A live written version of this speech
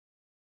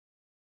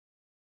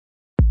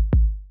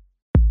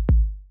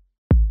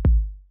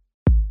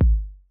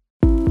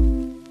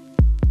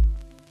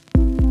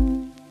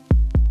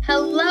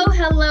Hello,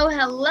 hello,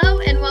 hello,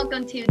 and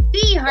welcome to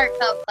the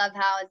Heartfelt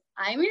Clubhouse.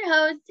 I'm your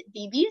host,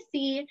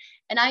 DBC,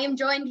 and I am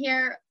joined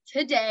here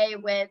today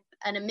with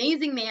an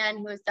amazing man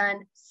who has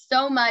done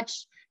so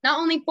much, not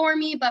only for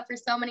me, but for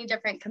so many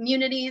different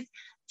communities,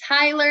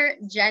 Tyler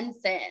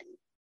Jensen.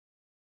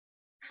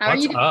 How are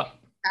you doing, What's up?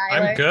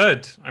 Tyler?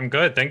 I'm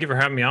good. Thank you for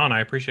having me on.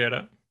 I appreciate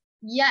it.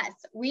 Yes,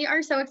 we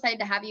are so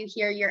excited to have you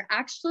here. You're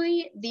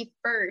actually the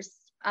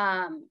first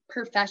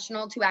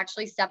professional to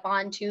actually step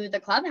onto the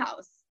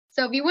Clubhouse.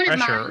 So if you wouldn't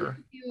mind, Pressure.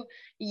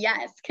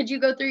 could you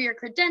go through your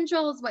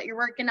credentials, what you're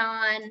working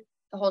on,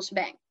 the whole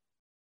shebang?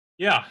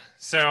 Yeah.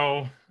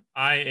 So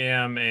I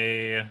am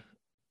and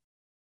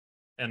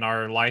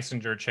our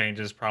licensure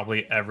changes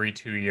probably every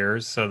 2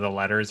 years. So the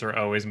letters are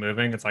always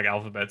moving. It's like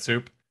alphabet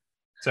soup.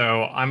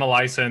 So I'm a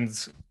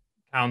licensed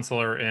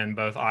counselor in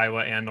both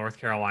Iowa and North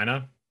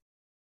Carolina.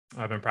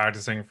 I've been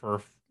practicing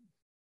for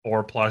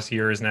 4+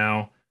 years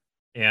now.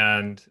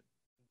 And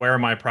where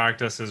my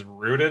practice is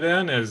rooted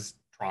in is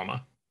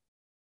trauma.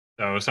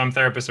 So some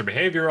therapists are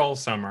behavioral,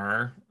 some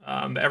are,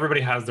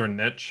 everybody has their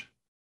niche.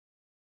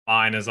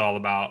 Mine is all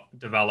about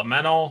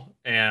developmental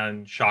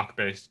and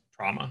shock-based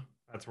trauma.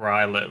 That's where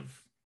I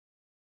live.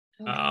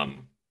 Okay.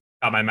 Um,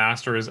 got my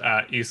master's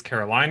at East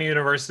Carolina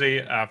University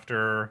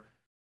after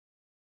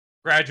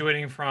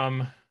graduating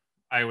from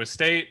Iowa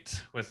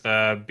State with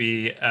a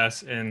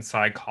BS in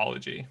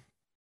psychology.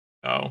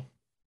 So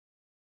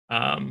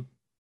um,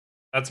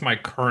 that's my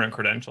current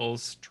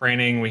credentials.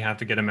 Training, we have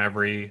to get them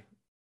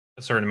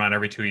a certain amount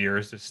every 2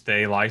 years to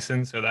stay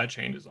licensed. So that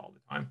changes all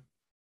the time.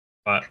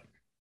 But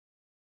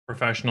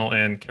professional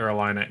in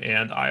Carolina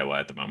and Iowa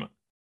at the moment.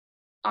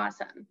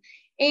 Awesome.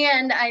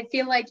 And I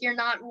feel like you're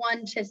not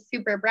one to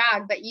super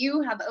brag, but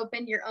you have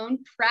opened your own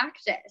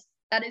practice.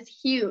 That is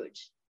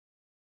huge.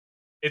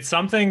 It's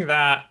something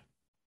that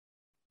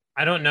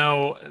I don't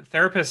know.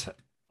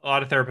 A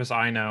lot of therapists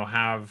I know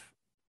have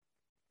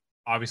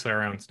obviously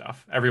our own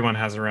stuff. Everyone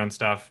has their own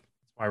stuff.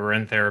 That's why we're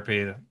in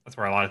therapy. That's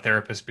why a lot of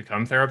therapists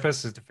become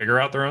therapists is to figure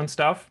out their own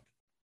stuff.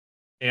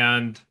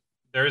 And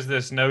there's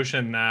this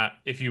notion that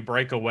if you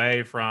break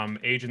away from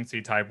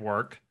agency type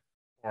work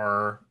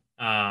or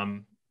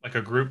like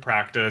a group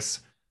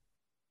practice,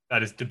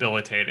 that is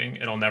debilitating.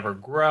 It'll never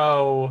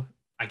grow.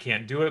 I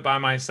can't do it by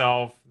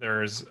myself.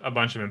 There's a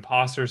bunch of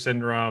imposter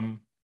syndrome,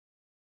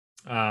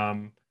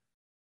 um,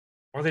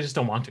 or they just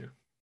don't want to.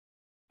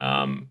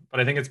 But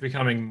I think it's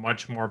becoming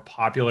much more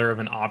popular of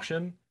an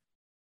option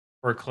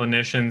for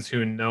clinicians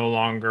who no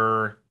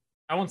longer,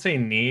 I won't say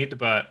need,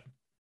 but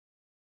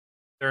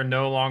they're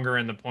no longer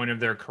in the point of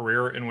their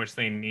career in which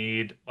they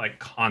need like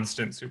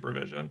constant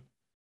supervision.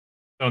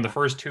 So in the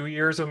first 2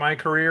 years of my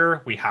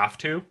career, we have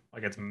to,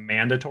 like it's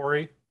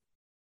mandatory.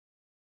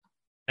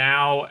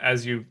 Now,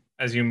 as you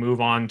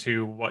move on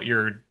to what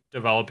you're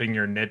developing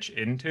your niche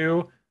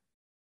into,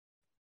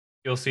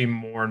 you'll see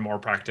more and more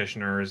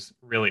practitioners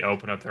really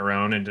open up their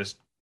own and just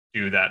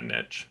do that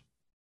niche.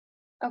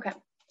 Okay.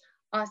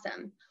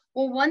 Awesome.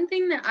 Well, one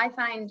thing that I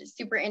find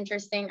super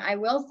interesting, I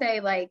will say,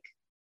 I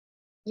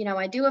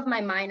do have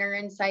my minor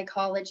in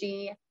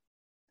psychology.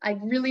 I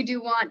really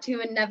do want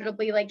to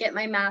inevitably get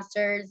my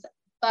master's,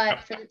 but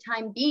Yep. for the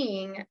time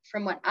being,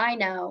 from what I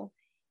know,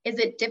 is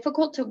it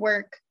difficult to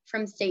work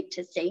from state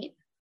to state?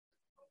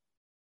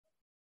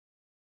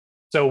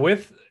 So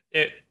with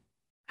it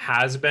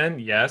has been,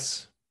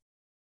 yes,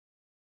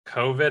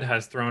 COVID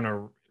has thrown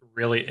a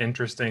really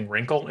interesting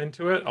wrinkle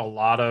into it.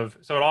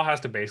 So it all has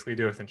to basically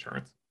do with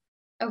insurance.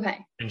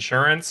 Okay.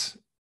 Insurance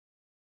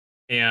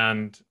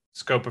and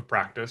scope of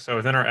practice. So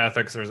within our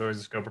ethics, there's always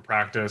a scope of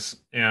practice,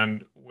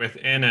 and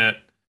within it,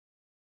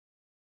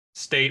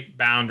 state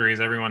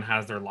boundaries, everyone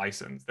has their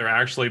license. They're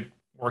actually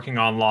working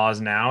on laws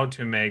now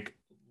to make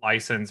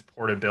license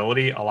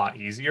portability a lot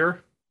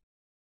easier.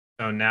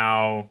 So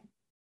now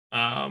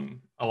a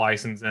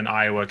license in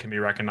Iowa can be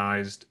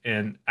recognized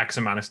in X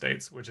amount of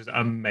states, which is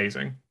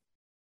amazing.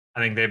 I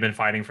think they've been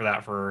fighting for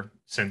that for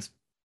since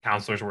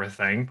counselors were a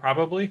thing,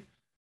 probably.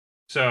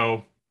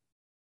 So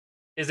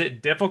is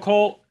it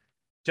difficult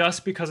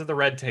just because of the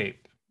red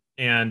tape?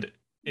 And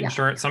Yeah.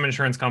 some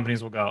insurance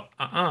companies will go,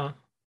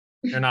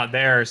 you're not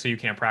there, so you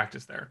can't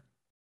practice there.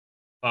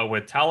 But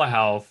with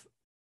telehealth,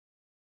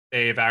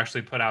 they've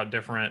actually put out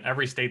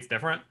every state's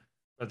different,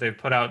 but they've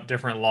put out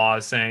different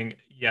laws saying,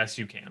 yes,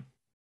 you can.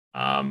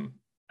 Um,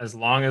 as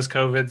long as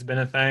COVID's been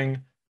a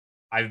thing,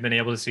 I've been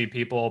able to see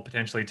people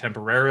potentially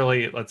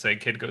temporarily. Let's say a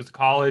kid goes to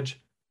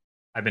college.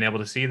 I've been able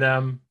to see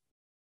them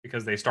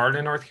because they started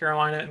in North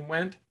Carolina and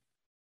went.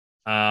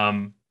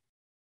 Um,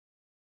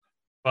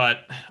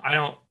 but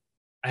I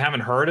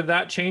haven't heard of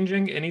that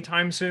changing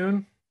anytime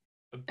soon.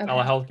 Okay.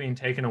 Telehealth being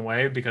taken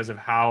away because of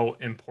how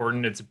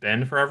important it's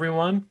been for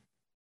everyone.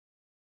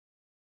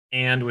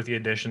 And with the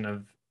addition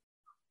of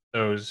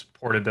those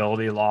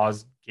portability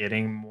laws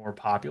getting more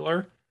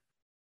popular.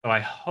 So I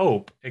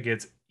hope it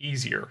gets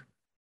easier.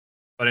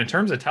 But in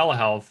terms of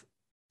telehealth,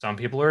 some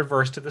people are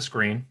adverse to the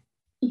screen.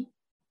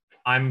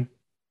 I'm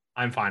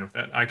I'm fine with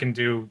it. I can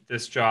do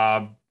this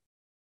job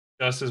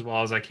just as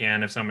well as I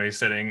can if somebody's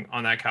sitting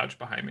on that couch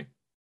behind me.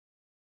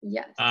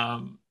 Yes.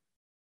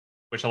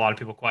 Which a lot of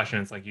people question.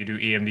 It's like you do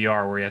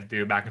EMDR where you have to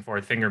do back and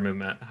forth finger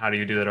movement. How do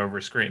you do that over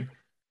a screen?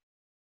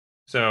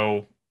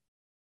 So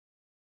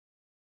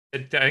I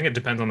think it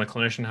depends on the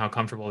clinician how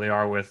comfortable they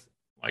are with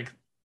like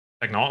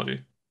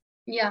technology.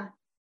 Yeah.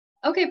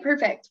 Okay,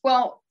 perfect.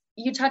 Well,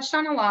 you touched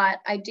on a lot.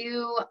 I'm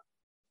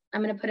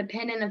going to put a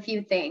pin in a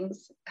few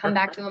things, come Sure.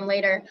 back to them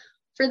later.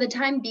 For the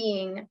time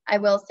being, I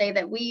will say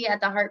that we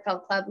at the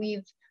Heartfelt Club,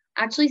 we've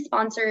actually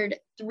sponsored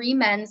 3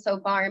 men so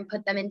far and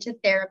put them into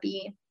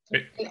therapy.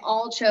 Great. They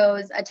all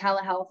chose a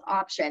telehealth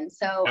option.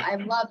 So Yep. I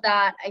love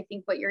that. I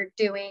think what you're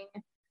doing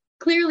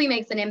clearly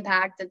makes an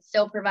impact. It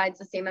still provides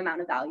the same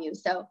amount of value.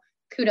 So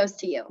kudos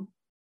to you.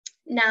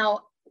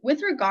 Now,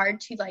 with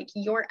regard to like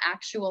your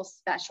actual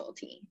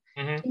specialty,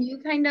 can you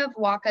kind of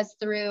walk us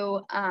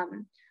through,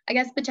 I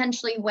guess,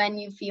 potentially when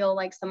you feel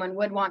like someone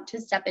would want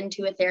to step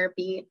into a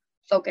therapy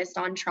focused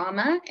on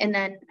trauma, and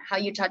then how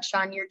you touched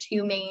on your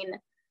 2 main,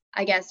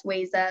 I guess,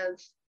 ways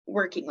of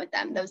working with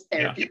them, those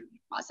therapy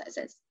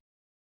processes?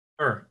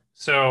 Sure.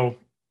 So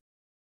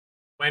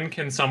when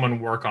can someone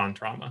work on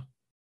trauma?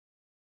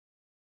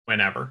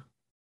 Whenever.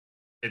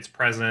 It's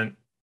present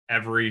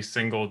every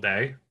single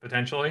day,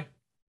 potentially,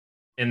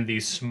 in the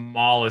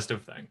smallest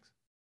of things.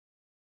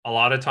 A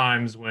lot of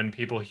times when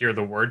people hear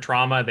the word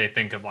trauma, they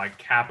think of like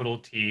capital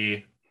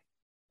T,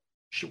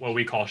 what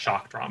we call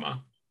shock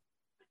trauma.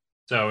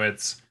 So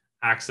it's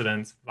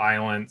accidents,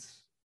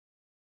 violence,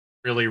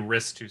 really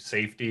risk to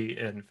safety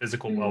and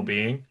physical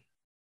well-being.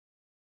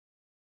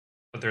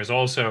 But there's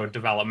also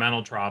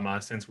developmental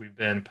trauma since we've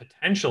been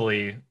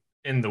potentially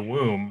in the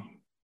womb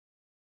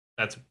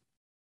that's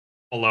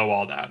below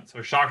all that.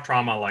 So shock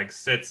trauma like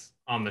sits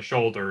on the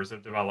shoulders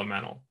of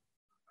developmental.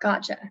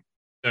 Gotcha.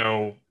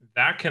 So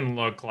that can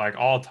look like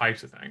all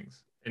types of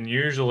things. And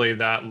usually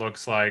that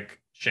looks like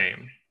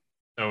shame.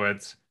 So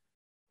it's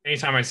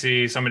anytime I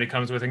see somebody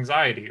comes with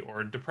anxiety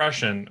or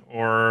depression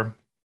or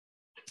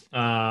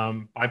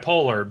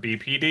bipolar,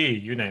 BPD,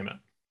 you name it,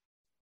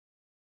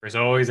 there's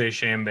always a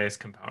shame-based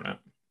component.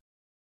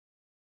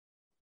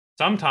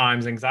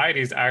 Sometimes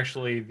anxiety is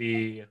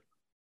actually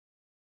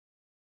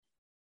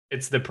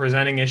it's the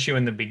presenting issue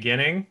in the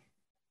beginning,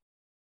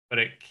 but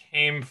it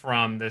came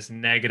from this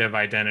negative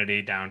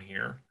identity down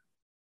here.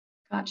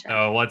 Gotcha.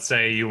 So let's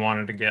say you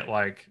wanted to get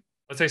like,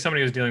 let's say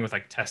somebody was dealing with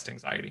like test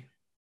anxiety.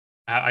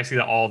 I see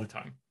that all the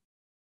time.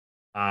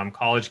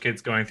 College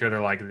kids going through,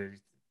 they're like,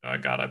 I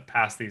gotta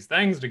pass these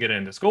things to get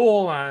into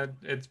school.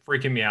 It's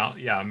freaking me out.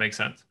 Yeah, it makes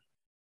sense.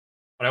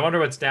 But I wonder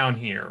what's down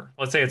here.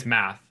 Let's say it's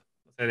math.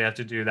 Let's say they have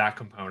to do that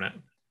component.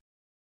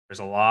 There's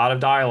a lot of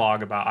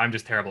dialogue about, I'm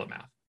just terrible at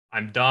math.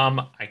 I'm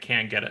dumb. I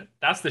can't get it.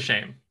 That's the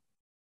shame.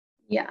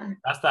 Yeah.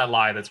 That's that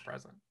lie that's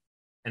present.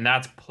 And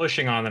that's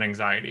pushing on that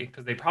anxiety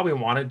because they probably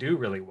want to do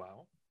really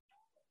well.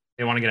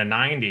 They want to get a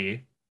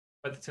 90,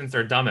 but since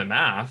they're dumb at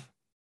math,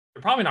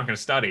 they're probably not going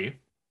to study.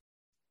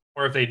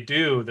 Or if they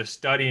do, the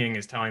studying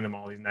is telling them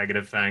all these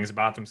negative things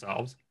about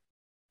themselves.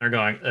 They're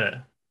going,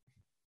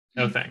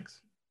 no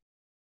thanks.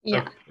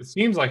 Yeah. So it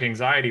seems like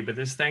anxiety, but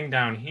this thing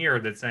down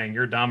here that's saying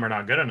you're dumb or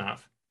not good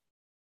enough,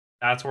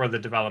 that's where the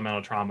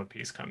developmental trauma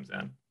piece comes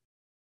in.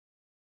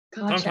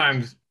 Gotcha.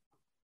 Sometimes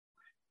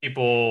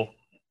people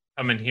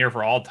come in here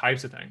for all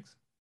types of things.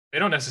 They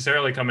don't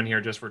necessarily come in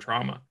here just for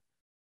trauma.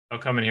 They'll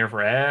come in here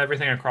for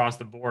everything across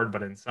the board,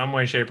 but in some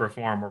way, shape, or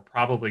form, we're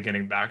probably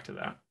getting back to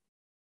that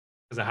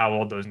because of how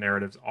old those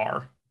narratives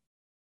are.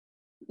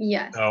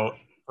 Yes. So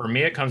for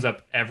me, it comes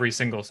up every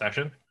single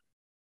session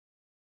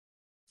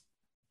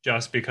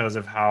just because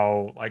of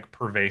how like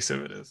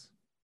pervasive it is.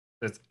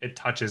 It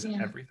touches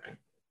everything,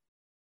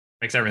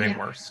 makes everything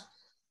worse.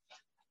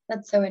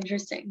 That's so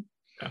interesting.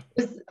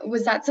 Yeah.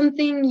 Was that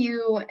something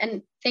you,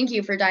 and thank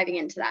you for diving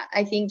into that.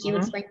 I think you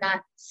explained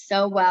that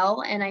so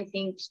well. And I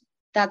think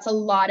that's a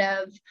lot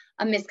of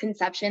a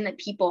misconception that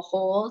people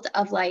hold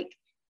of like,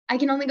 I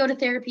can only go to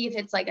therapy if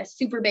it's like a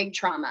super big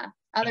trauma.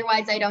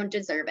 Otherwise, I don't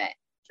deserve it.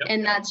 Yep.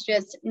 And that's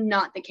just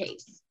not the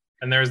case.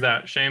 And there's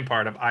that shame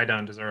part of I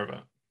don't deserve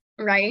it.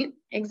 Right?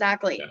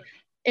 Exactly.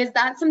 Yeah. Is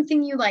that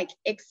something you like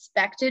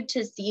expected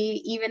to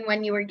see even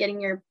when you were getting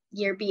your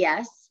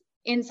BS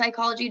in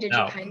psychology? Did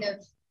you kind of,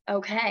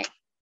 okay.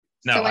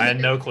 No, so I had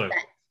no clue.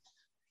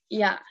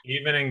 Yeah.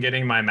 Even in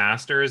getting my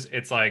master's,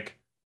 it's like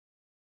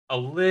a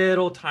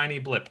little tiny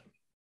blip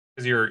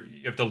because you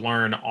have to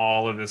learn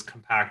all of this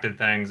compacted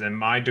things. And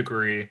my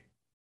degree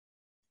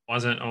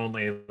wasn't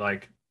only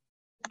like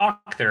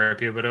talk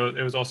therapy, but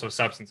it was also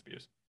substance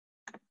abuse.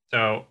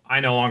 So I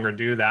no longer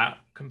do that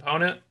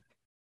component,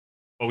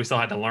 but we still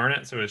had to learn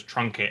it. So it was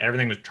truncated.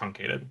 Everything was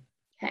truncated.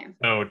 Okay.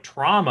 So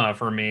trauma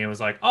for me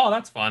was like, oh,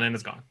 that's fun, and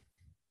it's gone.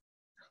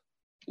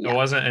 Yeah. It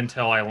wasn't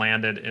until I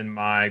landed in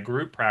my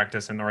group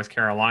practice in North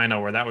Carolina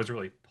where that was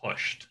really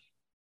pushed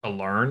to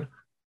learn.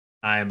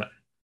 I'm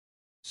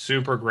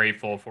super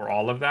grateful for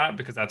all of that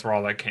because that's where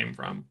all that came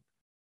from.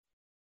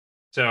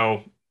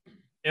 So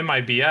in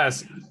my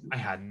BS,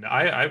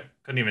 I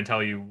couldn't even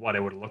tell you what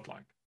it would have looked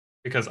like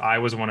because I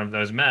was one of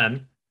those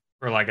men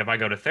who are like, if I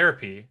go to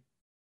therapy,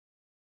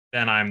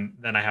 then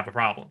I have a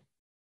problem.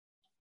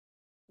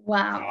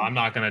 Wow. I'm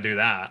not going to do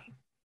that.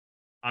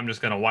 I'm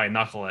just going to white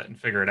knuckle it and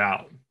figure it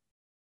out.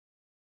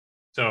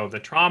 So the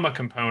trauma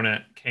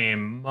component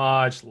came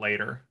much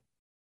later,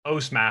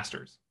 post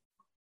masters.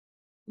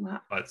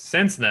 Wow. But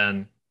since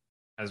then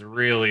has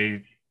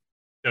really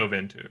dove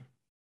into.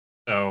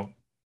 So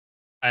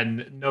I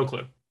had no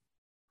clue.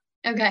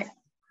 Okay.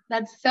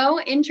 That's so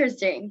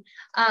interesting.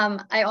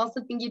 I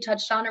also think you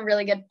touched on a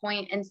really good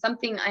point, and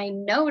something I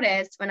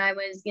noticed when I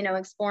was,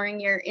 exploring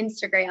your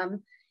Instagram.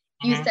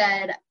 You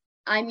said,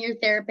 "I'm your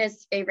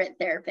therapist's favorite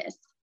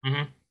therapist."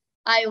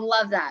 I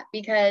love that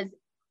because,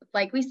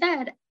 like we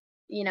said,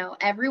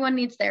 everyone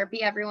needs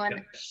therapy.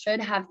 Everyone should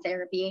have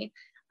therapy.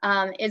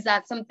 Is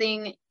that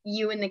something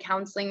you in the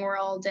counseling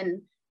world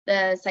and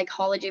the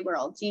psychology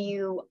world, do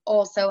you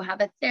also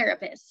have a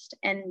therapist,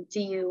 and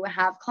do you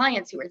have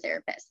clients who are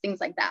therapists,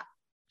 things like that?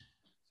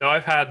 So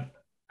I've had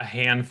a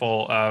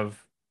handful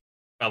of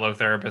fellow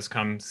therapists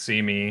come see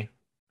me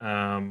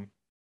um,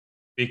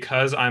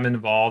 because I'm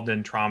involved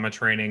in trauma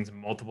trainings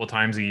multiple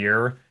times a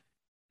year.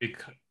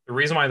 Because the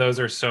reason why those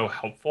are so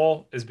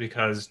helpful is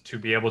because to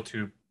be able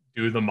to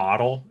do the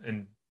model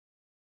and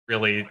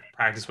really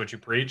practice what you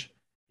preach,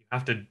 you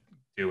have to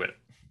do it.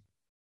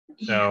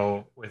 Yeah.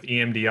 So with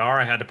EMDR,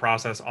 I had to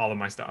process all of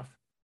my stuff.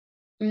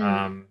 Mm.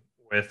 Um,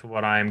 with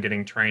what I'm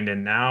getting trained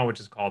in now, which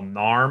is called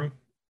NARM,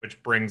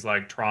 which brings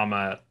like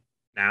trauma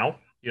now.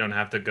 You don't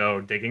have to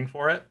go digging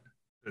for it.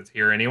 It's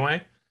here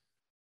anyway.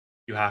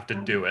 You have to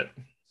do it.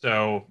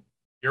 So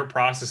you're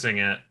processing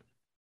it.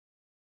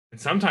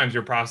 And sometimes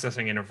you're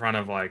processing it in front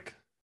of like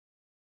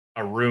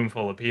a room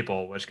full of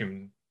people, which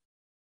can,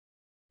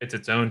 it's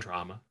its own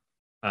trauma,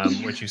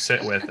 Yeah. which you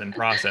sit with and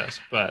process.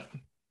 But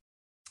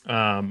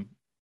um,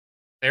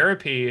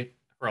 therapy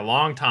for a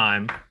long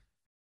time,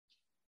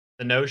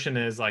 the notion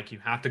is like you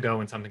have to go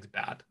when something's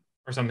bad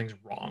or something's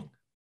wrong.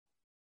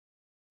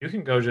 You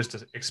can go just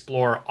to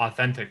explore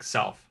authentic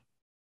self.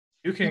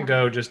 You can Yeah.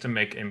 go just to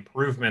make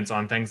improvements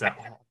on things that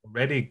are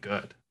already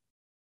good.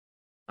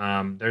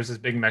 There's this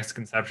big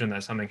misconception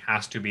that something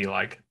has to be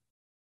like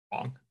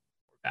wrong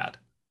or bad.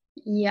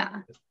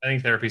 Yeah. I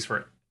think therapy's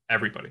for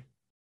everybody.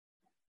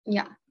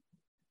 Yeah.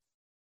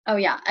 Oh,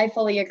 yeah. I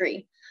fully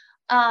agree.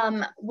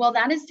 Well,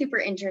 that is super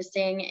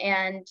interesting.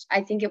 And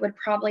I think it would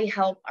probably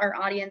help our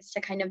audience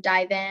to kind of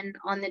dive in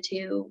on the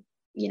two,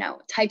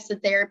 types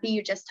of therapy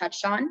you just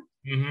touched on.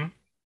 Mm-hmm.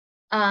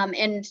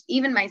 And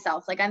even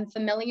myself, like I'm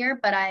familiar,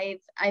 but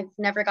I've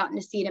never gotten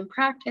to see it in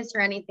practice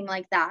or anything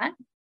like that.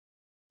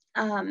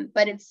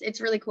 But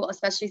it's really cool,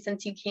 especially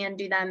since you can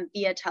do them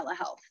via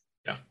telehealth.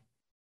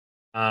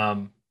 Yeah.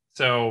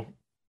 So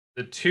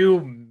the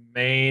two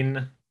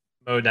main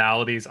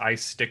modalities I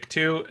stick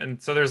to,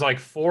 and so there's like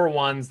four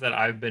ones that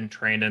I've been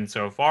trained in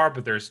so far,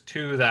 but there's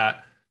two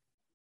that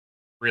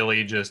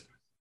really just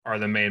are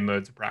the main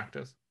modes of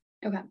practice.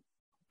 Okay.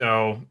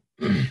 So,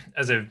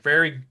 as a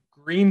very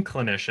green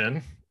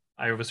clinician,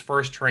 I was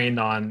first trained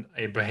on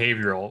a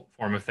behavioral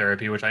form of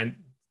therapy, which I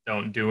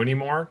don't do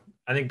anymore.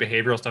 I think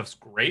behavioral stuff's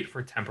great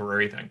for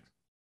temporary things.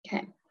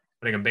 Okay.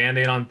 Putting a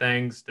band-aid on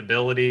things,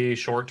 stability,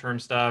 short-term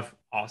stuff,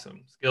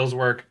 awesome. Skills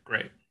work,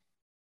 great.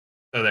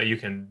 So that you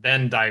can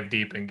then dive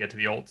deep and get to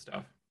the old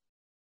stuff.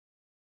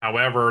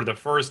 However, the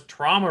first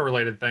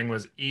trauma-related thing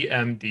was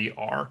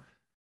EMDR,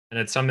 and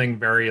it's something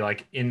very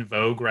like in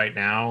vogue right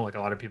now. Like a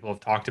lot of people have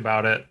talked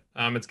about it.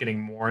 It's getting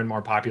more and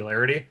more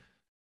popularity.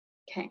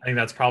 Okay. I think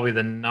that's probably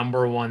the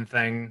number one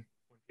thing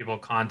when people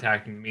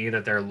contacting me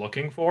that they're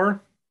looking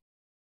for.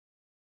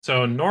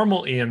 So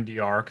normal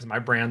EMDR, because my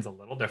brand's a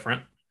little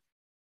different.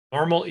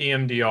 Normal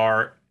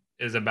EMDR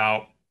is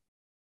about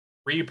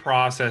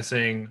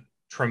reprocessing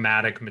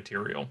traumatic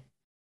material.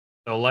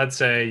 So let's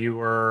say you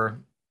were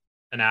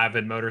an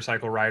avid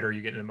motorcycle rider,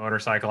 you get in a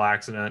motorcycle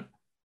accident.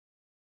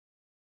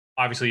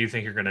 Obviously, you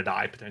think you're going to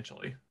die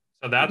potentially.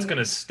 So that's going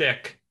to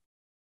stick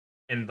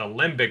in the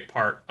limbic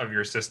part of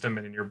your system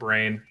and in your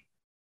brain.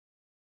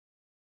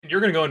 And you're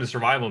going to go into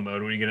survival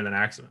mode when you get in an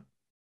accident.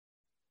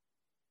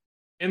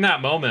 In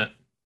that moment,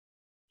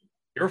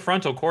 your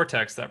frontal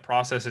cortex that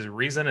processes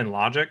reason and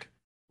logic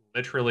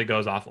literally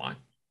goes offline.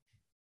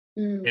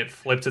 Mm. It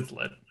flips its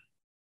lid,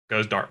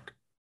 goes dark,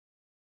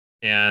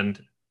 and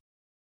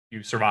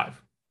you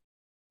survive.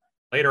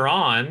 Later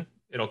on,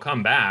 it'll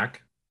come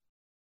back,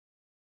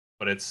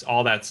 but it's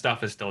all that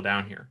stuff is still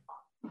down here.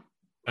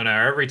 So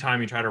now every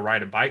time you try to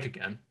ride a bike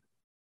again,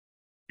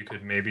 you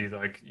could maybe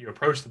like you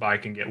approach the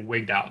bike and get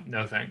wigged out.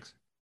 No thanks.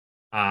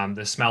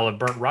 The smell of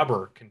burnt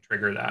rubber can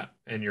trigger that,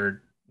 and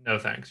you're no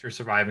thanks. You're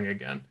surviving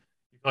again.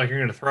 You feel like you're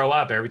going to throw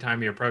up every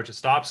time you approach a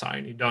stop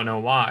sign. You don't know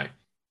why.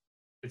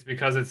 It's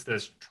because it's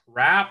this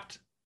trapped,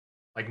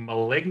 like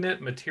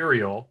malignant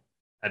material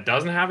that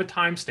doesn't have a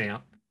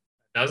timestamp,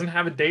 doesn't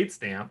have a date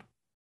stamp,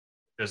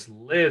 just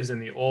lives in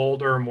the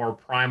older, more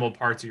primal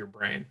parts of your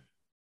brain.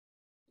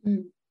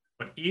 Mm.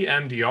 What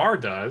EMDR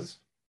does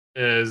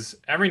is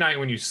every night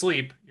when you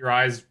sleep, your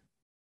eyes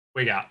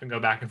wig out and go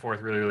back and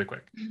forth really, really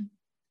quick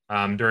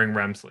during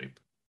REM sleep.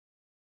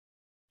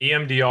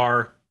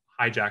 EMDR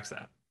hijacks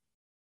that.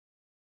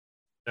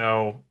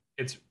 So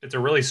it's a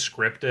really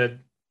scripted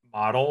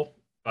model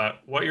But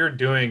what you're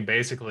doing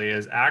basically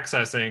is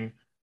accessing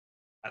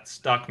that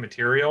stuck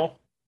material,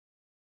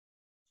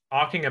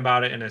 talking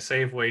about it in a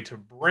safe way to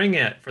bring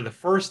it for the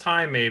first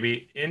time,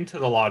 maybe into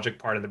the logic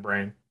part of the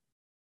brain,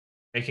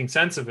 making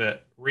sense of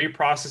it,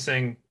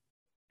 reprocessing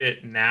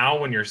it now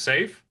when you're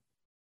safe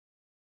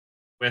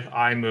with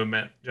eye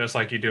movement, just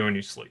like you do when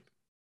you sleep.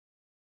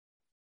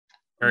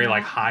 Very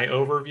like Wow. high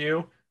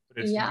overview,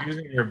 but it's Yeah.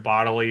 using your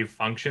bodily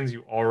functions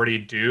you already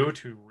do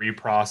to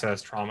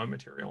reprocess trauma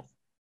material.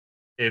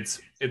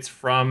 It's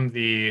from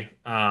the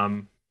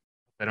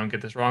I don't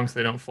get this wrong so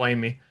they don't flame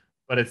me,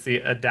 but it's the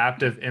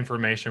adaptive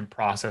information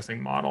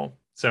processing model.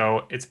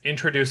 So it's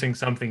introducing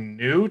something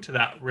new to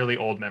that really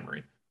old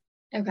memory.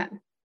 Okay.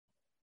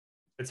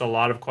 It's a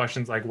lot of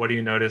questions like, what do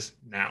you notice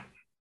now?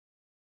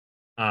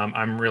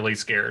 I'm really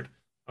scared.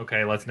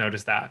 Okay, let's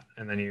notice that.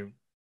 And then you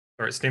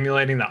start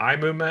stimulating the eye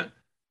movement,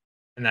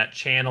 and that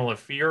channel of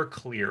fear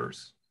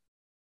clears.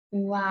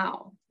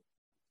 Wow.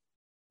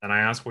 Then I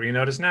ask, what do you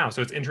notice now?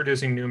 So it's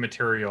introducing new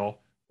material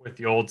with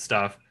the old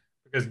stuff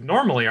because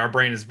normally our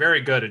brain is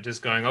very good at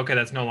just going, okay,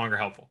 that's no longer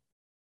helpful.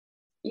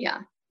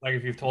 Yeah. Like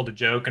if you've told a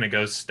joke and it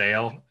goes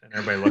stale and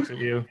everybody looks at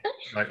you,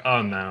 you're like,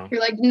 oh no.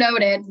 You're like,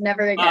 noted,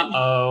 never again.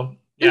 Uh-oh.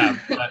 Yeah,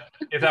 but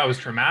if that was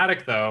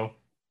traumatic though,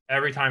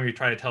 every time you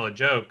try to tell a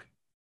joke,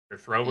 your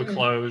throat would Mm.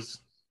 close,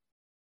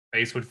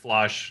 face would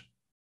flush,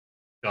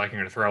 feel like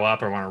you're gonna throw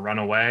up or want to run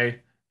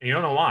away, and you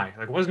don't know why.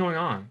 Like, what's going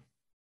on?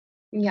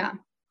 Yeah.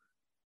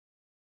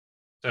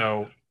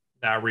 So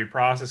that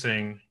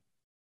reprocessing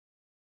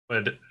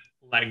would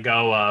let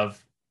go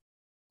of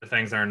the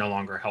things that are no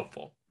longer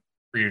helpful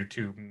for you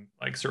to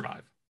like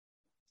survive.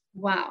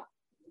 Wow.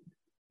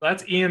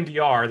 That's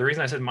EMDR. The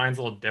reason I said mine's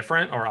a little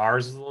different or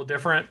ours is a little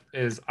different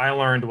is I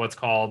learned what's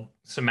called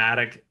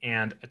somatic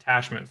and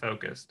attachment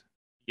focused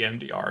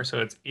EMDR. So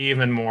it's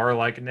even more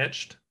like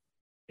niched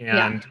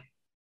Yeah. and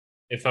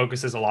it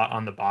focuses a lot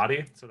on the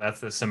body. So that's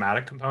the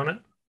somatic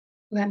component.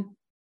 Okay.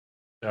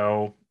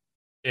 So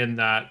in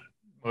that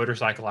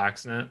motorcycle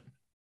accident,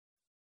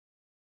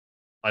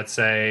 let's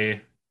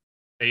say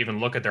they even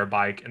look at their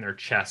bike and their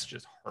chest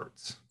just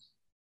hurts.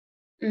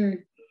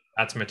 Mm.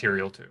 That's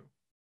material too.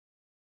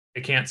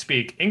 It can't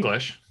speak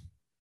English,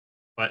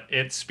 but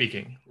it's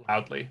speaking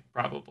loudly,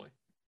 probably.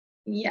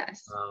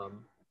 Yes.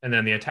 And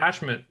then the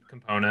attachment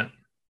component,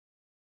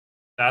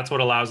 that's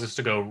what allows us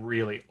to go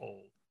really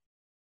old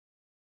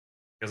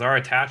because our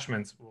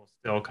attachments will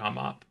still come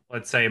up.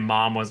 Let's say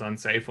mom was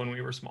unsafe when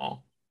we were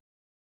small.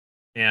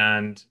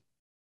 And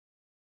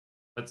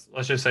let's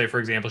just say, for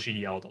example, she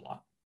yelled a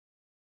lot.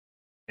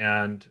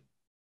 And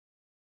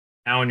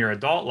now in your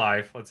adult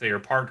life, let's say your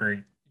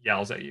partner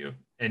yells at you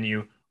and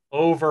you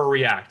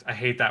overreact. I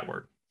hate that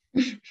word.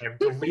 I've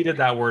deleted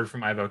that word from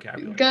my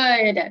vocabulary.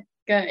 Good.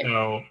 Good.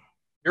 So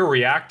you're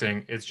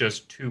reacting, it's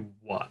just to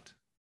what?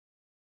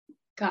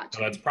 So Gotcha.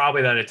 that's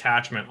probably that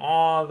attachment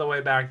all the way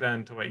back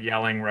then to what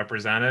yelling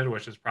represented,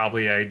 which is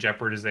probably a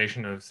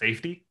jeopardization of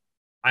safety.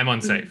 I'm Mm.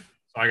 unsafe,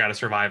 so I got to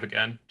survive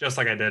again, just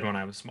like I did when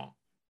I was small.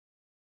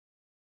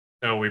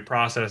 So we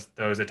process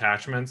those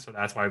attachments, so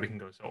that's why we can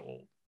go so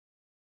old.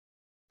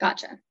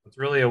 Gotcha. It's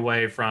really a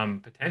way from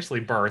potentially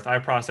birth. I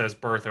process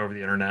birth over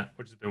the internet,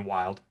 which has been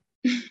wild.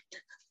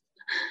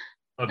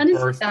 That But is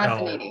birth till,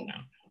 fascinating.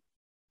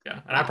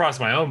 yeah. And I Wow. process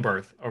my own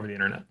birth over the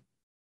internet.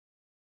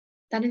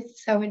 That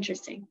is so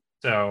interesting.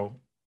 So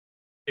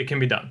it can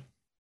be done.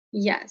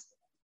 Yes.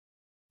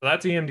 So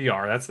that's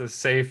EMDR. That's the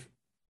safe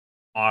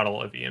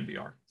model of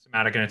EMDR,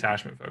 somatic and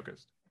attachment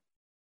focused.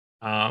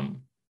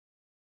 Um,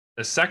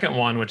 the second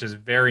one, which is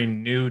very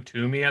new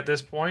to me at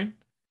this point,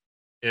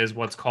 is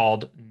what's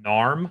called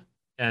NARM.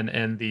 And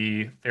in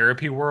the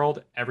therapy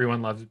world,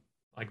 everyone loves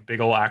like big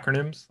old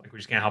acronyms, like we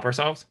just can't help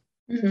ourselves.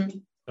 Mm-hmm.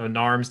 So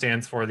NARM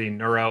stands for the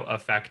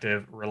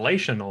Neuroaffective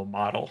Relational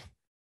Model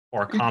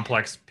or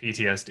complex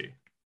PTSD.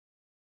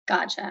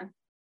 Gotcha.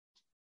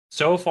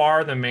 So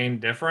far, the main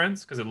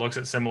difference, because it looks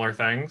at similar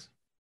things,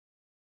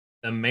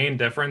 the main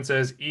difference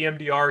is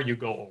EMDR, you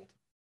go old.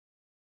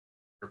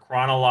 You're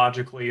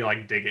chronologically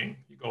like digging.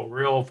 You go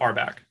real far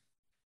back.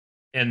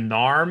 In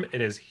NARM,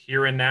 it is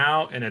here and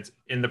now and it's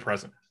in the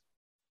present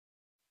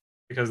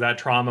because that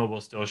trauma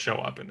will still show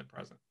up in the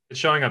present. It's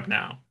showing up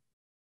now.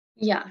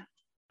 Yeah.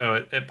 So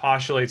it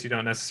postulates you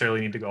don't necessarily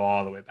need to go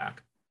all the way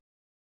back.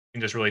 You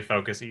can just really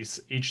focus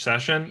each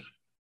session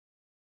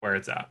where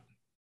it's at,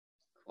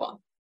 Cool.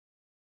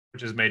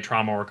 which has made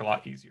trauma work a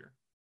lot easier.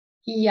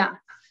 Yeah.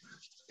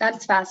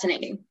 That's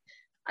fascinating.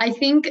 I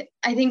think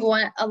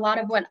a lot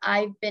of what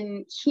I've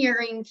been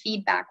hearing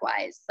feedback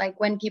wise, like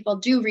when people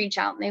do reach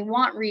out and they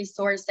want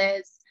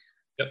resources,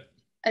 Yep.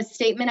 a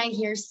statement I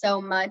hear so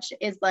much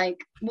is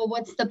like, well,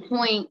 what's the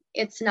point?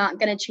 It's not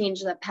going to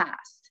change the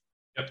past.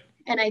 Yep.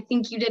 And I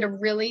think you did a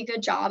really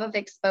good job of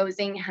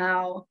exposing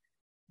how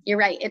you're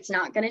right. It's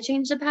not going to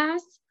change the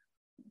past,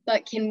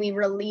 but can we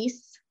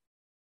release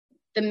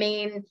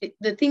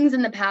the things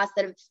in the past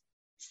that have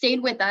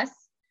stayed with us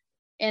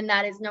and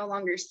that is no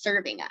longer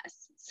serving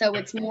us? So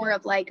it's more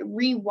of like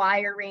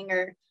rewiring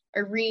or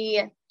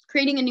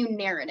creating a new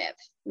narrative,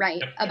 right,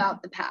 Yep.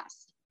 about the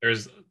past.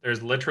 There's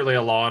literally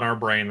a law in our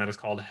brain that is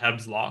called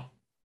Hebb's law.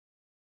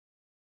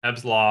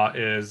 Hebb's law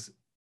is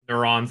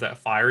neurons that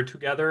fire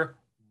together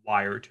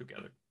wire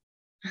together.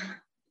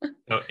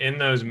 So in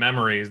those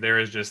memories, there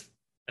is just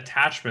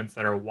attachments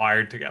that are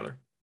wired together.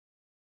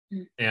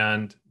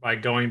 And by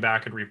going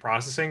back and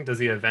reprocessing, does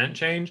the event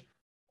change?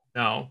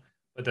 No.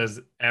 But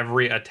does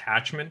every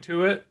attachment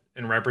to it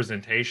and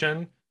representation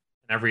and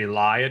every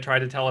lie it tried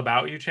to tell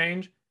about you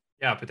change?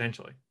 Yeah,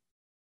 potentially.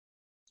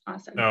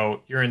 Awesome.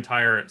 So your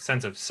entire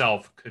sense of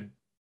self could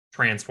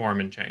transform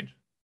and change.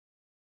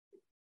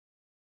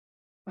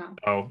 Wow.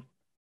 So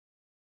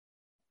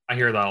I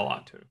hear that a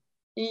lot too.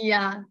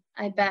 Yeah,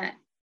 I bet.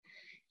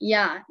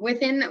 Yeah,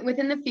 within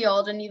the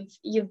field, and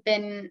you've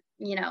been,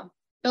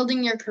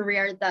 building your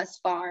career thus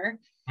far.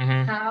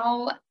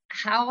 Mm-hmm.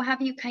 How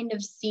have you kind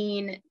of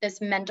seen this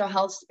mental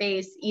health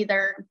space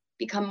either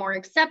become more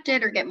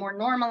accepted or get more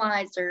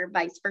normalized or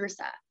vice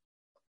versa?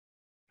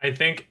 I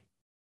think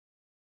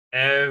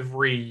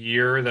every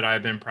year that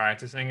I've been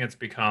practicing, it's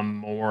become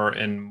more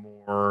and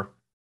more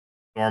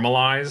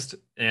normalized.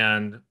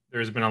 And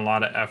there's been a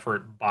lot of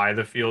effort by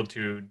the field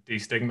to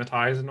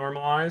destigmatize and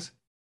normalize.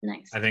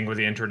 Nice. I think with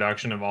the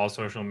introduction of all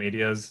social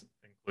medias,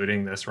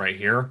 including this right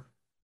here,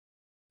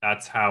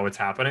 that's how it's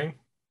happening.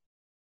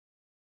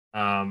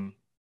 I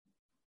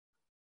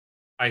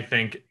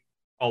think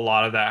a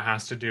lot of that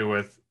has to do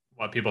with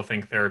what people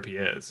think therapy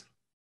is.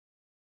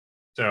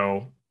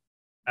 So,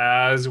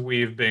 as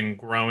we've been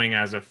growing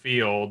as a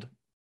field,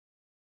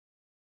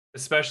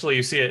 especially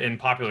you see it in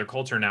popular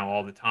culture now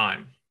all the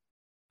time.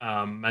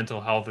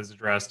 Mental health is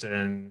addressed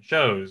in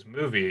shows,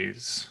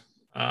 movies,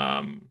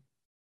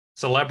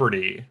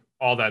 celebrity,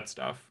 all that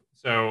stuff.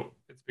 So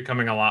it's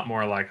becoming a lot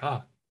more like,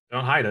 huh,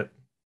 don't hide it.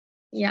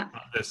 Yeah.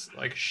 Not this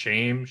like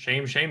shame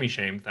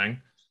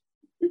thing.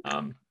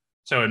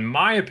 So in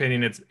my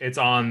opinion, it's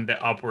on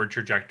the upward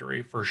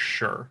trajectory for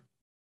sure.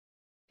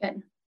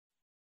 Good.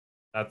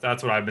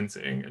 That's what I've been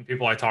seeing, and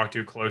people I talk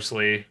to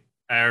closely,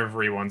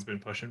 everyone's been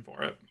pushing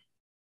for it.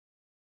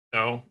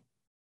 So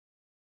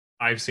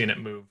I've seen it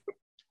move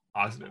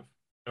positive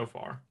so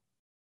far.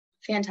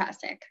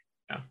 Fantastic.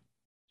 Yeah.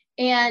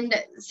 And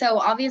so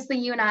obviously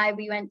you and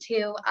we went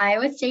to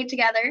Iowa State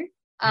together.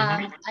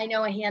 Mm-hmm. I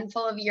know a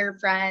handful of your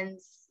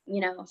friends,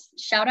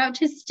 shout out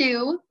to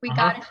Stu. We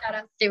got to shout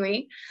out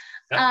Stewie.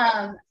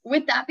 Yep.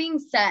 With that being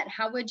said,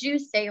 how would you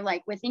say,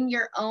 like, within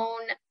your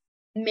own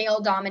male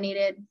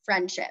dominated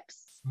friendships,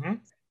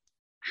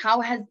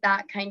 how has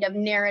that kind of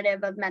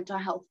narrative of mental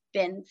health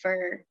been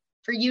for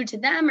you to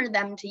them or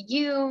them to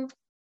you?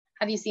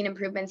 Have you seen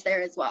improvements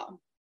there as well?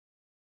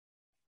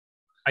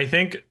 I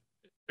think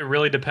it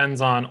really depends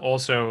on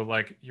also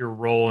like your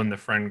role in the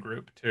friend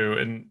group too.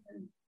 And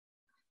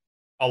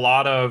a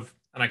lot of,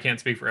 and I can't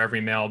speak for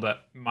every male,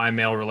 but my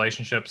male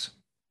relationships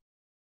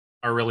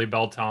are really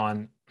built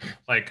on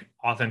like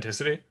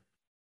authenticity.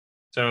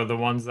 So the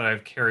ones that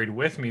I've carried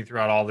with me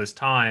throughout all this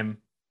time,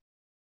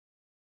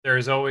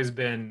 there's always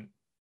been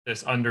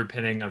this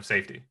underpinning of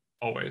safety,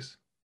 always.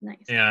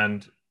 Nice.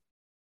 And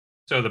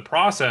so the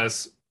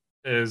process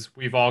is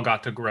we've all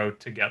got to grow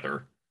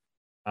together.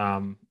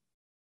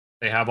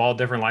 They have all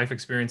different life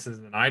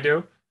experiences than I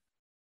do.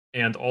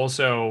 And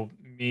also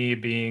me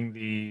being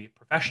the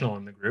professional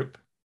in the group,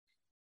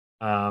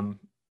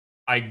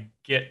 I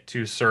get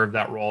to serve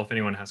that role if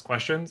anyone has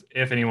questions,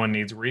 if anyone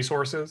needs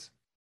resources,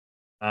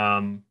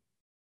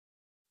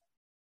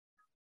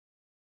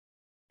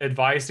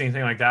 advice,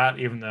 anything like that,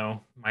 even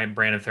though my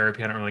brand of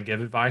therapy, I don't really give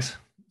advice.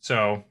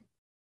 So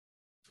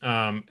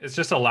it's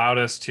just allowed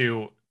us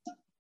to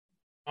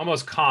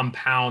almost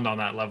compound on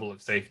that level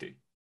of safety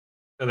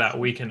so that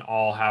we can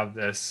all have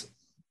this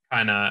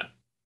kind of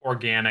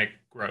organic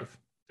growth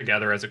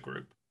together as a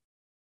group.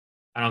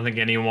 I don't think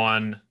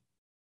anyone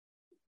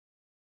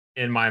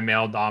in my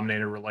male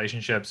dominated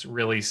relationships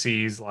really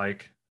sees,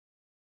 like,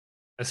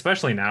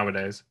 especially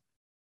nowadays,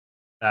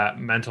 that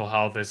mental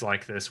health is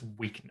like this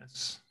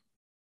weakness.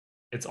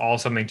 It's all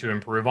something to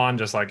improve on,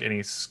 just like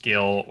any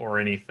skill or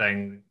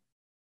anything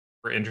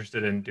we're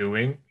interested in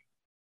doing.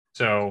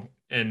 So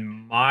in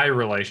my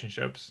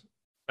relationships,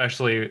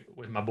 especially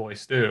with my boy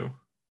Stu,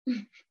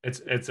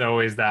 it's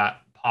always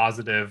that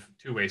positive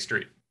two-way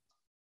street.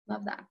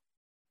 Love that.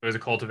 It was a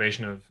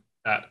cultivation of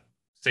that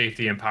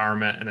safety,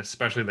 empowerment, and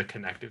especially the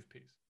connective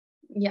piece.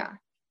 Yeah.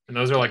 And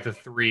those are like the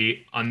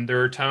three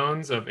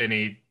undertones of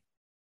any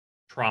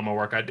trauma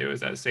work I do, is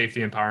that safety,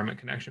 empowerment,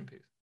 connection piece.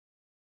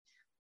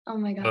 Oh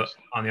my gosh. But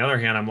on the other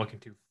hand, I'm looking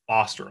to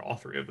foster all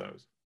three of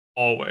those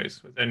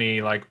always with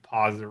any like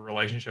positive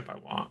relationship I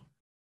want.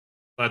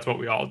 That's what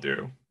we all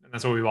do. And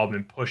that's what we've all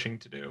been pushing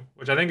to do,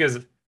 which I think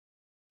is,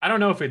 I don't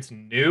know if it's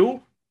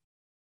new,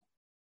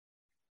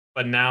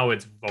 but now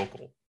it's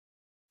vocal.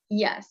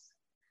 Yes.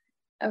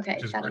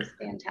 Okay, that is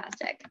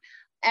fantastic.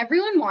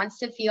 Everyone wants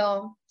to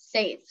feel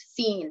safe,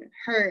 seen,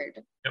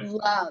 heard,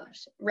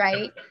 loved,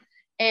 right? Yep.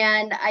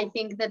 And I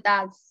think that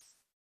that's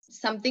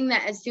something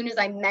that as soon as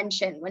I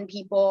mention, when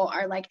people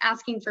are like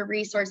asking for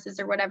resources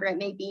or whatever it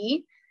may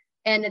be,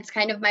 and it's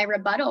kind of my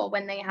rebuttal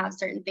when they have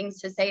certain things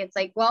to say, it's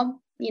like,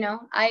 well,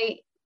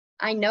 I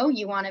I know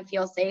you want to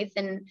feel safe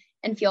and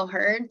feel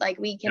heard. Like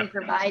we can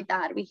provide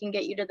that. We can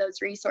get you to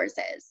those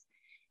resources.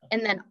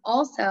 And then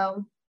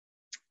also,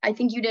 I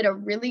think you did a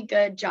really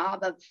good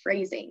job of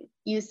phrasing.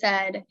 You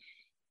said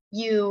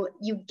you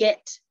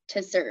get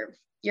to serve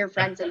your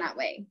friends in that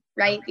way,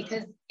 right?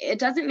 Because it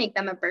doesn't make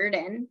them a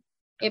burden.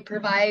 It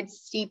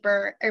provides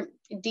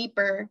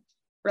deeper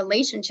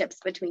relationships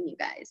between you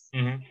guys.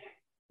 Mm-hmm.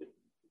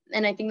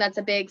 And I think that's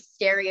a big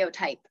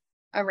stereotype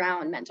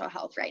around mental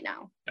health right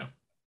now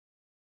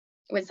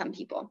with some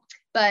people.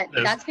 But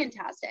that's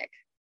fantastic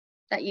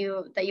that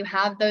you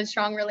have those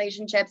strong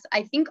relationships.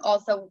 I think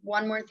also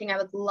one more thing I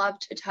would love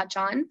to touch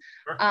on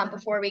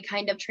before we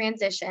kind of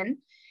transition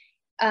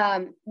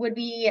would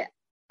be,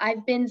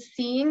 I've been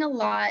seeing a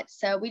lot.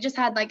 So we just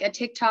had like a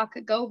TikTok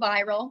go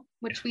viral,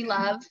 which we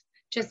love,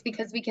 just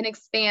because we can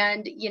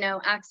expand,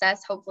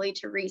 access hopefully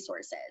to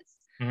resources.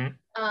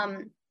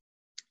 Mm-hmm.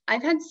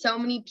 I've had so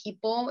many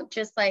people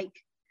just like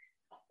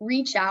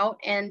reach out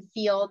and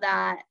feel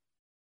that,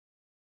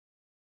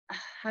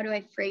 how do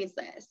I phrase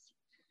this?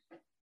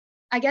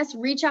 I guess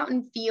reach out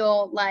and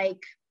feel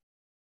like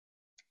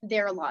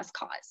they're a lost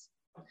cause.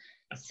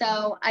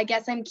 So I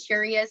guess I'm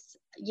curious,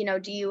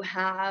 do you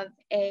have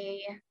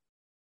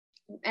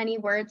any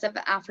words of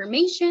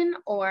affirmation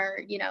or,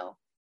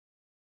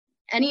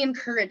 any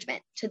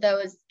encouragement to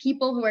those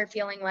people who are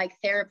feeling like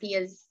therapy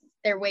is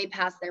their way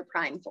past their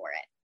prime for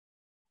it?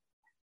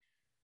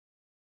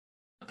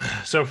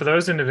 So for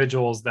those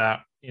individuals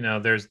that,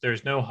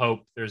 there's no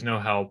hope, there's no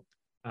help,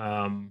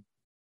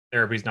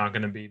 therapy's not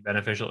going to be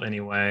beneficial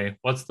anyway,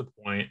 what's the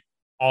point?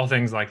 All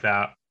things like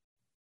that.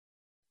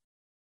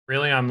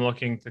 Really, I'm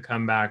looking to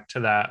come back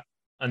to that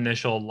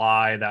initial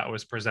lie that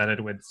was presented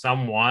with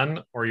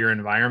someone or your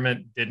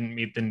environment didn't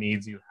meet the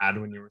needs you had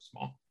when you were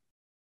small.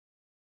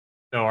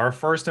 So our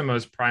first and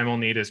most primal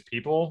need as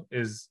people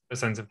is a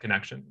sense of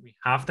connection. We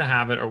have to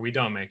have it or we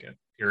don't make it,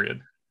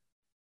 period.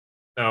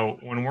 So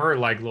when we're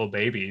like little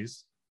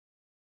babies,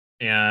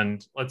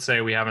 and let's say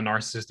we have a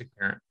narcissistic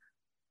parent,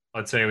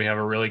 let's say we have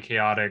a really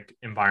chaotic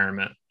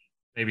environment,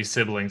 maybe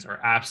siblings are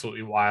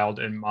absolutely wild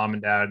and mom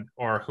and dad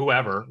or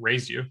whoever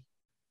raised you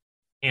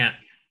can't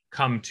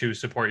come to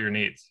support your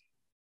needs.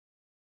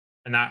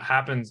 And that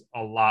happens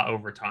a lot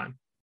over time.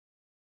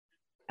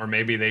 Or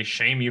maybe they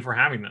shame you for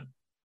having them.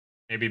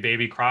 Maybe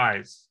baby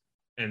cries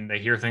and they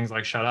hear things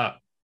like shut up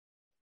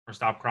or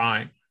stop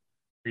crying.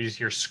 Or you just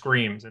hear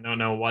screams and don't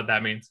know what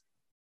that means.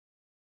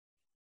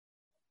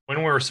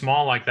 When we're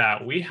small like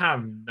that, we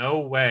have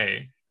no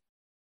way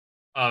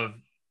of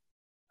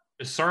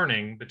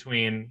discerning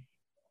between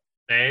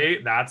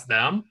that's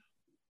them,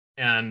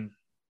 and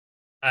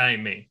that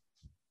ain't me.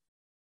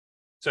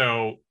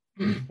 So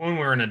when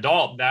we're an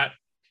adult, that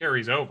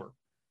carries over.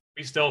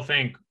 We still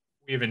think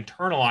we've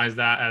internalized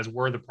that as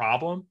we're the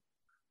problem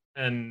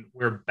and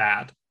we're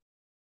bad.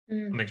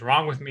 Something's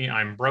wrong with me.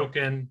 I'm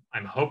broken.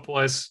 I'm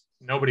hopeless.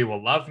 Nobody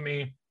will love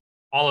me.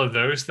 All of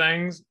those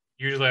things,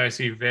 usually I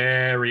see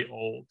very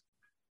old.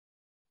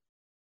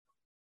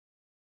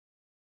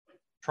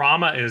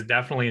 Trauma is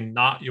definitely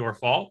not your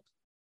fault,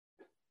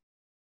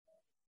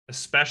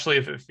 especially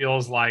if it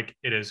feels like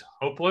it is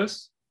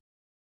hopeless,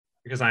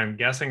 because I'm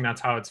guessing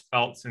that's how it's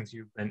felt since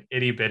you've been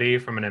itty bitty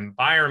from an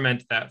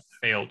environment that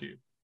failed you,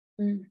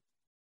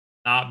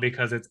 not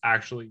because it's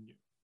actually you.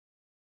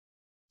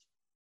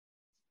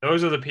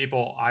 Those are the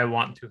people I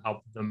want to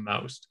help the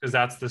most because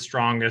that's the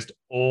strongest,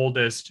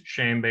 oldest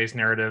shame-based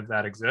narrative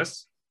that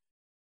exists.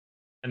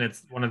 And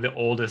it's one of the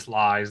oldest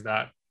lies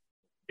that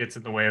gets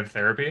in the way of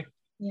therapy.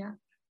 Yeah.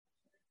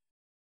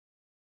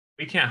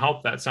 We can't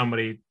help that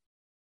somebody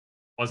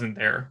wasn't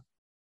there.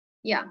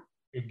 Yeah.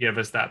 To give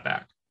us that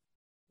back.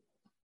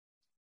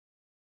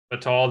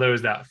 But to all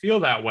those that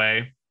feel that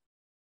way,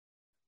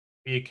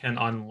 we can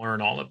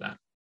unlearn all of that.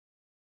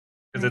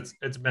 Because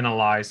it's been a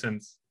lie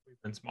since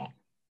we've been small.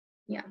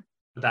 Yeah.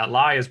 But that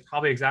lie is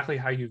probably exactly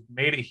how you've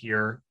made it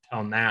here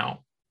till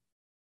now.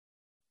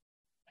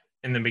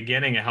 In the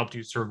beginning, it helped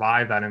you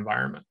survive that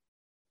environment.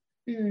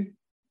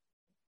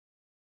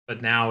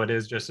 But now it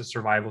is just a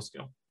survival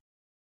skill.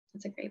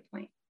 That's a great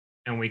point.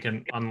 And we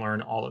can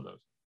unlearn all of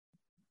those.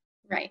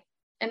 Right.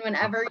 And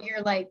whenever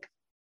you're like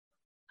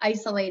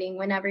isolating,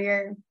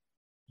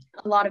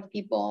 a lot of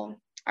people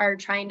are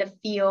trying to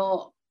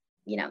feel,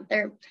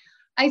 they're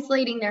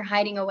isolating, they're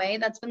hiding away.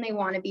 That's when they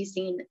want to be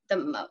seen the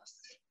most.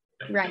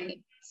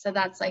 Right. So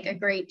that's like a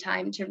great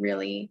time to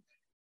really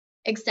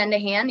extend a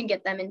hand and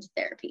get them into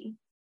therapy.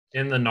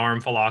 In the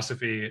NARM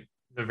philosophy,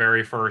 the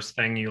very first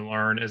thing you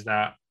learn is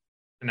that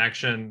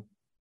connection,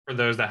 for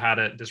those that had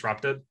it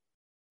disrupted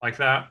like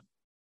that,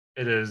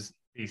 it is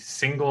the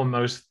single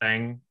most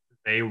thing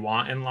they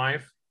want in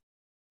life.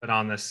 But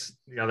on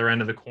the other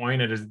end of the coin,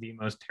 it is the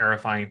most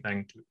terrifying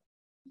thing to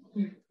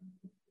them.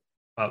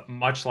 But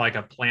much like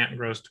a plant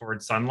grows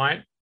towards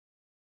sunlight,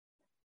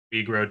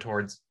 we grow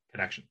towards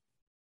connection.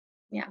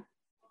 Yeah.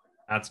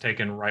 That's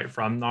taken right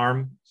from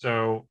NARM.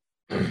 So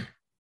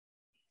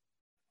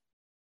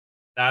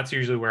that's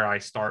usually where I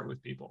start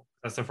with people.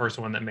 That's the first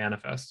one that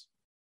manifests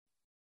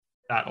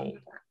that old.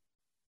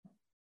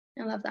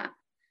 I love that.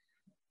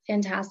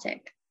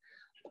 Fantastic.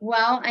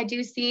 Well, I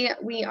do see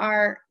we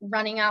are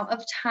running out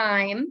of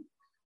time,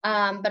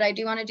 but I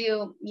do want to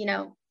do,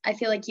 I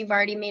feel like you've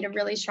already made a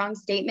really strong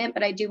statement,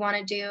 but I do want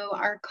to do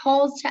our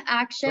calls to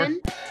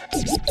action.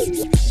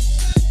 Sure.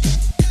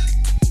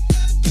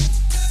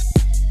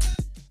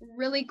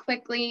 Really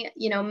quickly,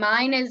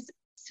 mine is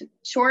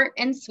short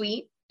and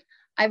sweet.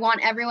 I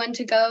want everyone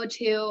to go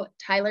to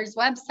Tyler's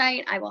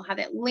website. I will have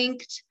it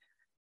linked.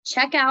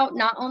 Check out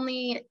not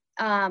only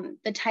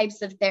the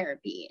types of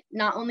therapy,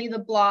 not only the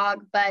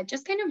blog, but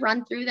just kind of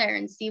run through there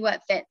and see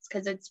what fits,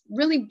 because it's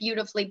really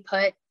beautifully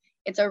put.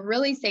 It's a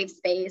really safe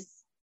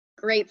space,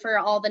 great for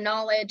all the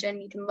knowledge,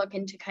 and you can look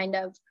into kind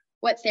of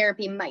what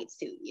therapy might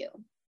suit you.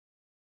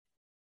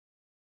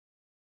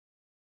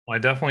 Well, I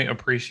definitely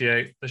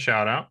appreciate the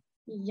shout out.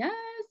 Yes.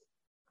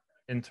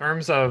 In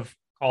terms of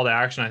call to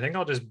action, I think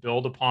I'll just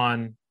build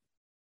upon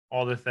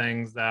all the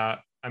things that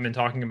I've been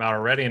talking about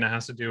already, and it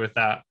has to do with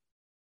that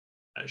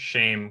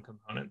shame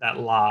component, that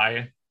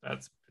lie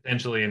that's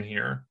potentially in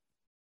here.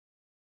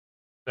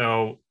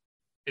 So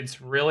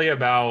it's really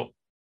about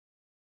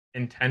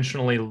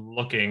intentionally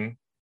looking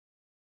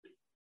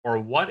for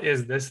what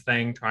is this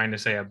thing trying to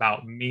say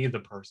about me,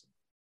 the person.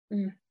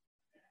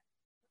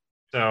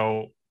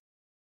 So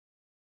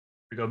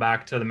we go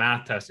back to the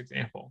math test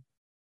example.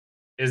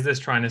 Is this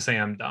trying to say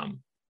I'm dumb?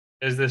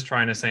 Is this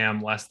trying to say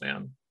I'm less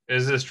than?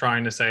 Is this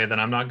trying to say that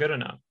I'm not good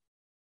enough?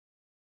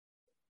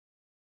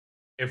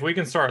 If we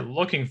can start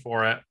looking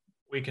for it,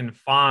 we can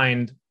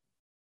find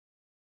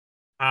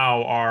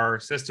how our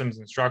systems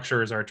and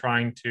structures are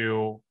trying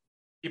to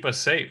keep us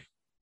safe.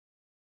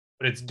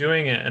 But it's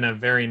doing it in a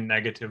very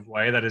negative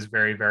way that is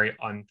very, very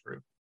untrue.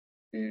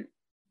 It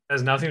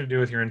has nothing to do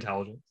with your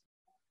intelligence.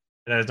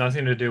 It has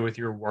nothing to do with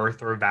your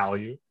worth or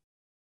value.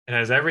 It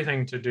has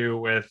everything to do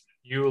with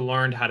you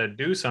learned how to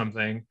do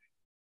something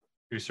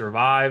to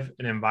survive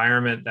an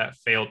environment that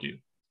failed you.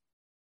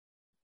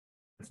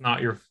 It's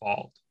not your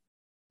fault.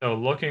 So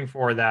looking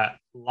for that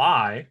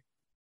lie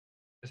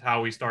is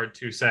how we start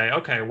to say,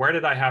 okay, where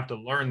did I have to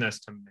learn this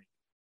to make?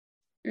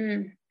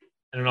 And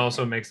it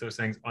also makes those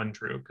things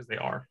untrue, because they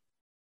are.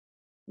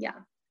 Yeah.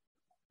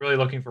 Really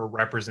looking for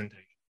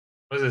representation.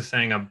 What is this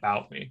saying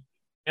about me?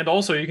 And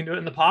also you can do it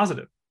in the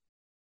positive.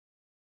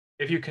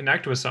 If you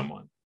connect with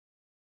someone,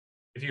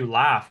 if you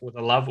laugh with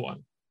a loved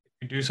one, if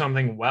you do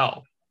something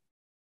well,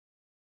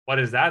 what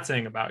is that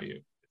saying about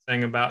you? It's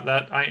saying about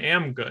that I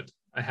am good.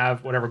 I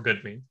have whatever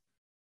good means.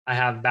 I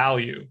have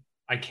value.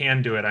 I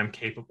can do it. I'm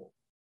capable.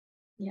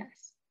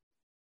 Yes.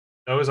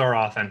 Those are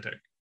authentic.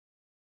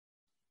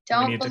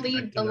 Don't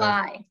believe the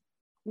lie.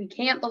 We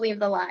can't believe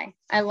the lie.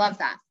 I love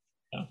that.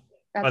 Yeah.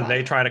 But awesome.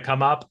 They try to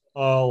come up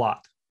a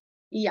lot.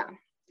 Yeah.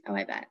 Oh,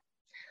 I bet.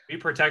 We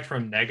protect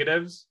from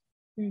negatives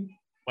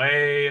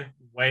way,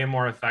 way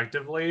more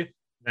effectively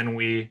than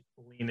we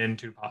lean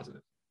into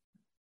positive.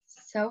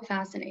 So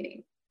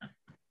fascinating.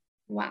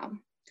 Wow.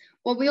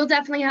 Well, we'll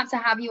definitely have to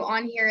have you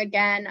on here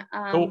again.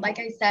 Cool. Like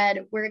I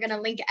said, we're going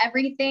to link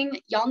everything.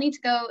 Y'all need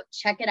to go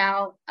check it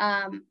out.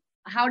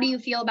 How do you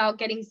feel about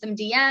getting some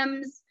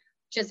DMs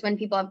just when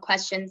people have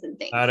questions and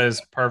things? That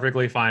is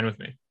perfectly fine with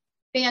me.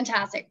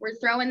 Fantastic. We're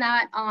throwing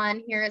that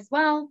on here as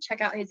well. Check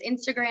out his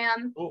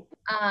Instagram. Cool.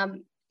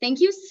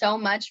 Thank you so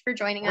much for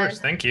joining us.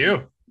 Thank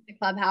you. The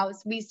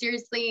Clubhouse. We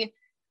seriously,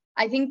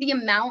 I think the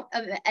amount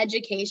of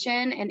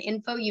education and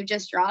info you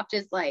just dropped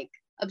is like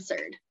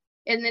absurd.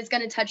 And it's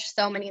going to touch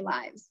so many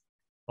lives.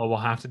 Well, we'll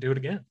have to do it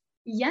again.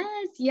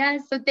 Yes,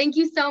 yes. So thank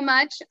you so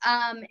much.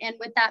 And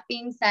with that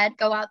being said,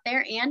 go out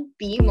there and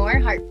be more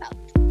heartfelt.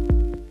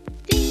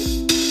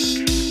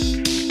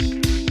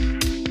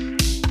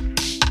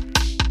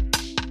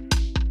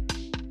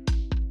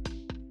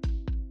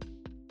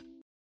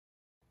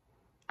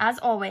 As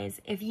always,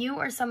 if you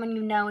or someone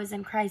you know is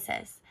in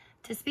crisis,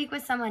 to speak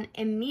with someone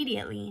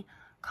immediately,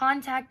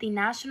 contact the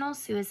National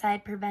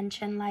Suicide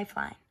Prevention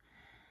Lifeline.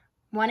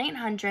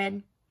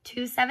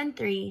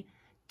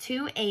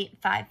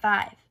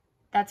 1-800-273-2855.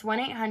 That's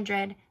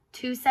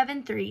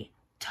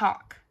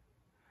 1-800-273-TALK.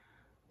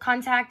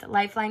 Contact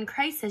Lifeline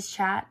Crisis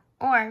Chat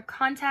or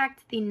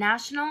contact the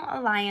National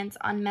Alliance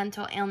on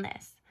Mental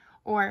Illness,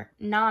 or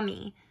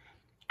NAMI,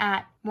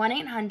 at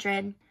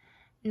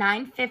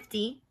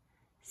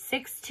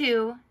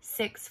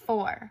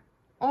 1-800-950-6264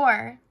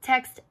 or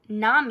text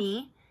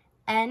NAMI,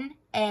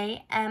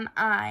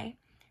 N-A-M-I,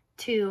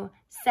 to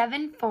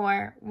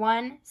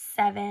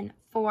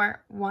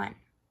 741741.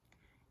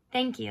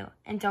 Thank you,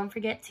 and don't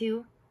forget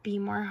to be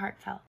more heartfelt.